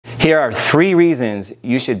Here are 3 reasons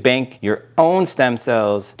you should bank your own stem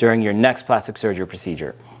cells during your next plastic surgery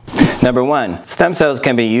procedure. Number 1, stem cells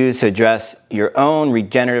can be used to address your own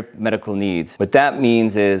regenerative medical needs. What that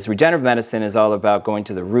means is regenerative medicine is all about going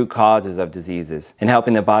to the root causes of diseases and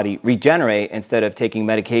helping the body regenerate instead of taking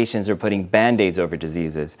medications or putting band-aids over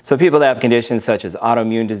diseases. So people that have conditions such as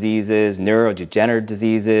autoimmune diseases, neurodegenerative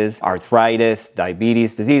diseases, arthritis,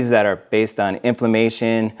 diabetes, diseases that are based on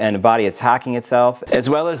inflammation and the body attacking itself, as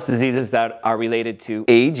well as diseases that are related to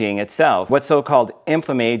aging itself. What's so-called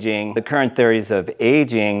inflammaging, the current theories of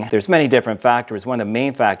aging, there's many different factors. One of the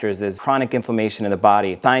main factors is chronic inflammation in the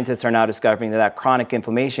body. Scientists are now discovering that chronic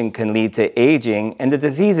inflammation can lead to aging and the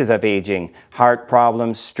diseases of aging, heart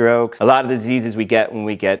problems, strokes, a lot of the diseases we get when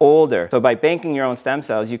we get older. So by banking your own stem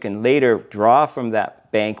cells, you can later draw from that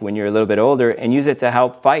bank when you're a little bit older and use it to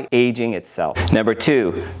help fight aging itself. Number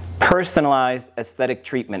 2, personalized aesthetic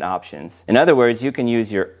treatment options. In other words, you can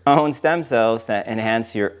use your own stem cells to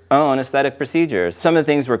enhance your own aesthetic procedures. Some of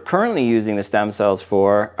the things we're currently using the stem cells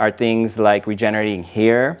for are things like regenerating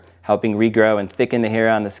hair, helping regrow and thicken the hair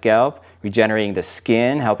on the scalp, regenerating the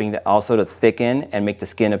skin, helping also to thicken and make the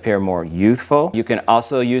skin appear more youthful. You can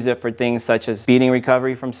also use it for things such as speeding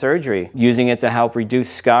recovery from surgery, using it to help reduce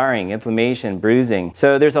scarring, inflammation, bruising.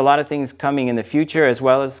 So there's a lot of things coming in the future as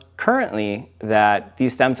well as currently that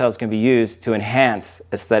these stem cells can be used to enhance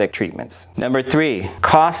aesthetic treatments. Number 3,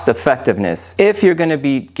 cost effectiveness. If you're going to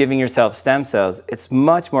be giving yourself stem cells, it's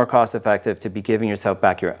much more cost effective to be giving yourself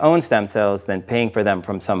back your own stem cells than paying for them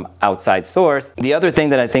from some outside source. The other thing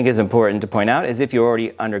that I think is important to point out is if you're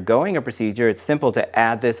already undergoing a procedure, it's simple to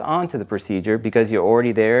add this onto the procedure because you're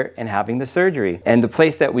already there and having the surgery. And the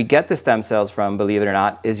place that we get the stem cells from, believe it or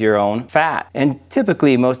not, is your own fat. And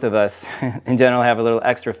typically most of us in general have a little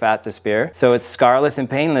extra fat to spare. So it's scarless and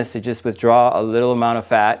painless to just withdraw a little amount of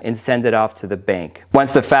fat and send it off to the bank.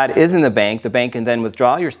 Once the fat is in the bank can then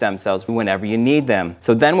withdraw your stem cells whenever you need them.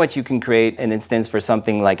 So then what you can create an instance for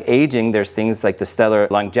something like aging, there's things like the Stellar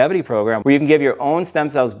Longevity Program where you can give your own stem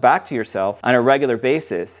cells back to yourself on a regular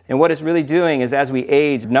basis. And what it's really doing is as we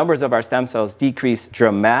age, numbers of our stem cells decrease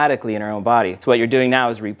dramatically in our own body. So what you're doing now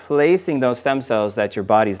is replacing those stem cells that your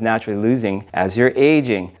body is naturally losing as you're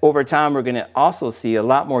aging. Over time, we're going to also see a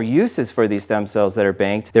lot more uses for these stem cells that are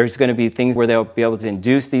banked. There's going to be things where they'll be able to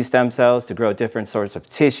induce these stem cells to grow different sorts of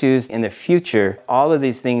tissues. In the future, all of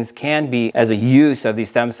these things can be as a use of these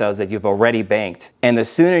stem cells that you've already banked. And the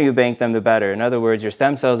sooner you bank them, the better. In other words, your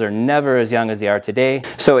stem cells are never as young as they are today.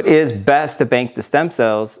 So it is best to bank the stem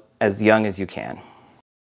cells as young as you can.